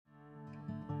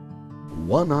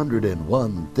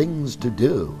101 Things to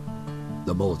Do,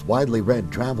 the most widely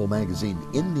read travel magazine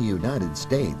in the United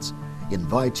States,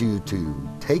 invites you to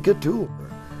take a tour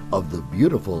of the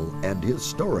beautiful and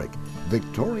historic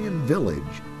Victorian village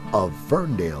of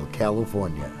Ferndale,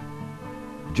 California.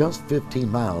 Just 15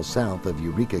 miles south of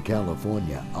Eureka,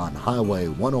 California, on Highway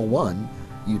 101,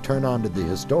 you turn onto the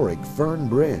historic Fern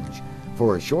Bridge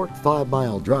for a short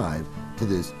 5-mile drive to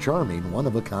this charming,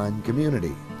 one-of-a-kind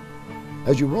community.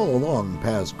 As you roll along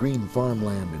past green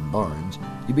farmland and barns,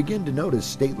 you begin to notice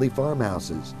stately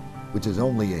farmhouses, which is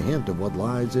only a hint of what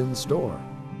lies in store.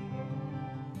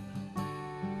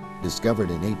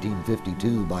 Discovered in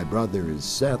 1852 by brothers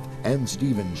Seth and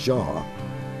Stephen Shaw,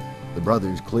 the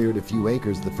brothers cleared a few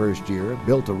acres the first year,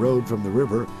 built a road from the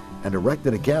river, and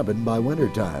erected a cabin by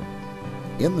wintertime.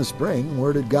 In the spring,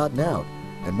 word had gotten out,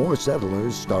 and more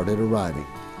settlers started arriving.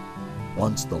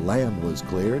 Once the land was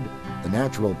cleared, the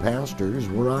natural pastures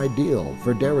were ideal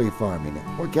for dairy farming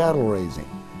or cattle raising,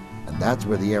 and that's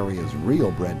where the area's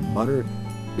real bread and butter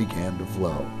began to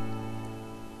flow.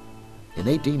 In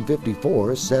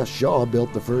 1854, Seth Shaw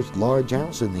built the first large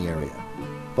house in the area,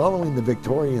 following the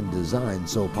Victorian design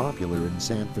so popular in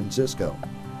San Francisco.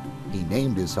 He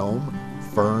named his home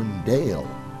Ferndale,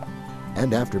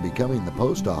 and after becoming the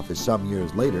post office some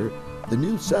years later, the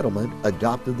new settlement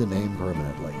adopted the name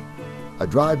permanently. A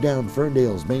drive down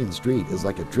Ferndale's main street is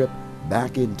like a trip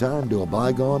back in time to a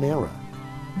bygone era.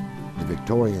 The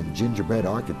Victorian gingerbread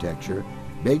architecture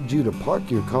begged you to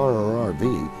park your car or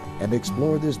RV and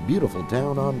explore this beautiful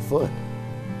town on foot.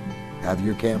 Have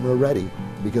your camera ready,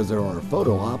 because there are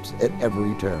photo ops at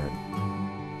every turn.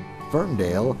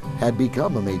 Ferndale had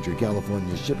become a major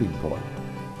California shipping port.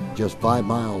 Just 5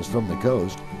 miles from the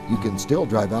coast, you can still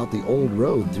drive out the old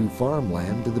road through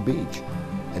farmland to the beach,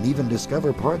 and even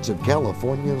discover parts of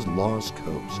California's lost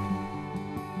coast.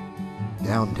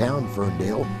 Downtown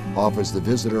Ferndale offers the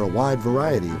visitor a wide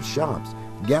variety of shops,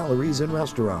 galleries, and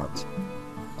restaurants.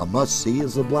 A must-see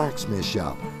is the blacksmith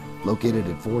shop, located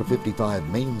at 455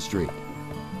 Main Street.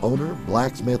 Owner,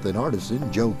 blacksmith, and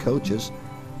artisan Joe Coaches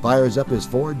fires up his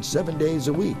forge 7 days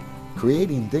a week,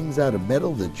 creating things out of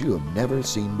metal that you have never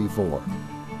seen before.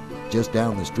 Just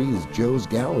down the street is Joe's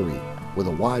Gallery, with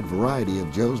a wide variety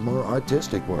of Joe's more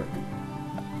artistic work.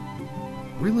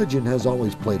 Religion has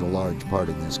always played a large part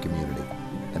in this community,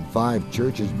 and 5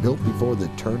 churches built before the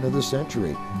turn of the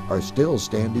century are still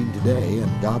standing today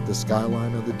and dot the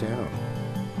skyline of the town.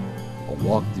 A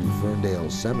walk through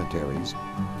Ferndale's cemeteries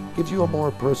gives you a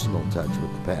more personal touch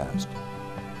with the past.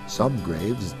 Some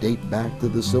graves date back to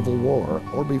the Civil War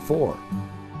or before.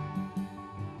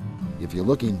 If you're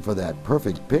looking for that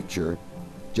perfect picture,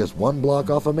 just 1 block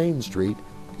off of Main Street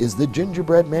is the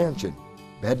Gingerbread Mansion,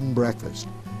 bed and breakfast,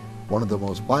 one of the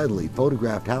most widely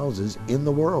photographed houses in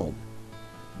the world.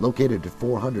 Located at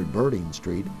 400 Birding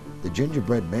Street, the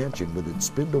Gingerbread Mansion, with its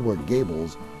spindlework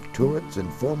gables, turrets,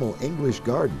 and formal English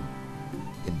garden,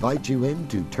 invites you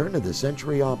into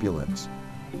turn-of-the-century opulence.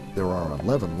 There are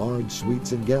 11 large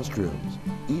suites and guest rooms,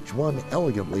 each one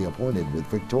elegantly appointed with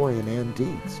Victorian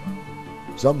antiques.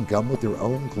 Some come with their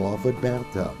own clawfoot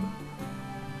bathtub.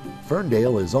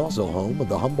 Ferndale is also home of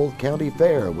the Humboldt County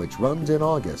Fair, which runs in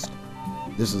August.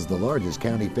 This is the largest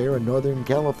county fair in Northern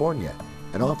California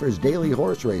and offers daily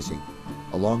horse racing,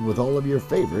 along with all of your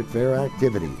favorite fair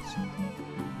activities.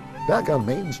 Back on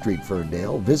Main Street,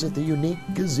 Ferndale, visit the unique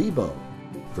gazebo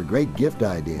for great gift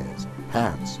ideas,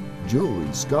 hats, jewelry,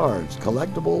 scarves,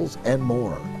 collectibles, and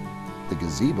more. The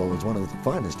gazebo is one of the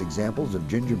finest examples of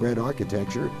gingerbread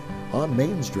architecture on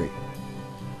Main Street.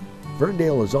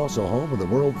 Ferndale is also home of the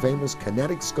world-famous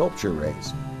kinetic sculpture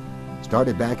race.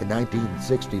 Started back in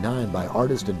 1969 by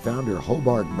artist and founder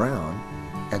Hobart Brown,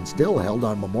 and still held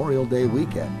on Memorial Day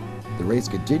weekend, the race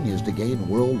continues to gain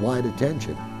worldwide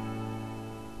attention.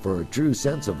 For a true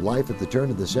sense of life at the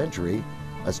turn of the century,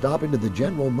 a stop into the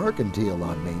General Mercantile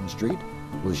on Main Street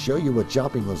will show you what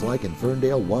shopping was like in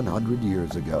Ferndale 100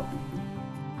 years ago.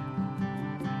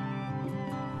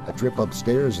 A trip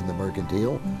upstairs in the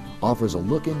Mercantile offers a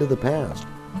look into the past,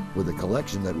 with a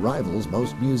collection that rivals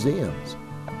most museums.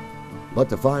 But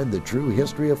to find the true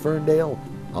history of Ferndale,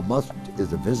 a must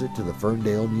is a visit to the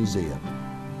Ferndale Museum.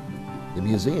 The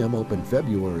museum, open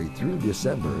February through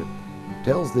December,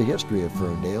 tells the history of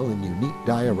Ferndale in unique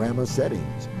diorama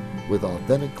settings, with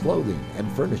authentic clothing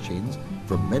and furnishings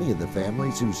from many of the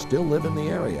families who still live in the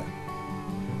area.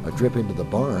 A trip into the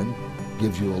barn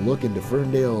gives you a look into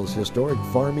Ferndale's historic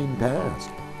farming past.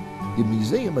 The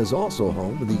museum is also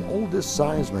home to the oldest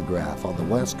seismograph on the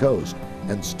West Coast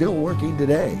and still working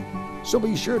today, so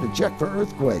be sure to check for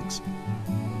earthquakes.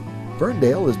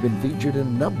 Ferndale has been featured in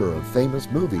a number of famous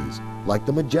movies like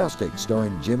The Majestic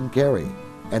starring Jim Carrey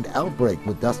and Outbreak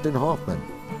with Dustin Hoffman.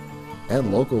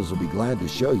 And locals will be glad to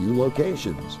show you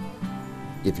locations.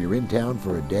 If you're in town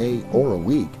for a day or a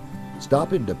week,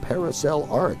 stop into Paracel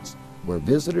Arts, where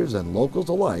visitors and locals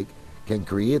alike can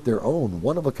create their own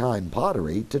one-of-a-kind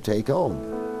pottery to take home.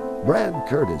 Brad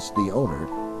Curtis, the owner,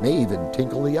 may even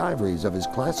tinkle the ivories of his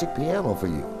classic piano for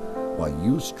you while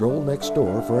you stroll next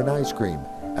door for an ice cream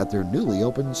at their newly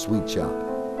opened sweet shop.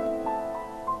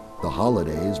 The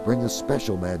holidays bring a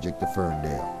special magic to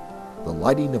Ferndale. The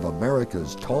lighting of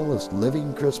America's tallest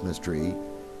living Christmas tree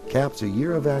caps a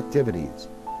year of activities.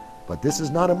 But this is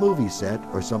not a movie set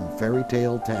or some fairy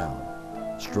tale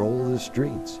town. Stroll the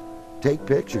streets, take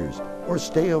pictures, or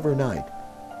stay overnight.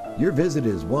 Your visit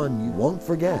is one you won't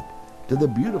forget to the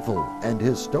beautiful and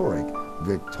historic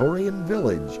Victorian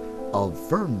village of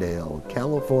Ferndale,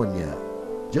 California.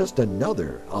 Just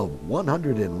another of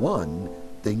 101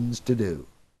 things to do.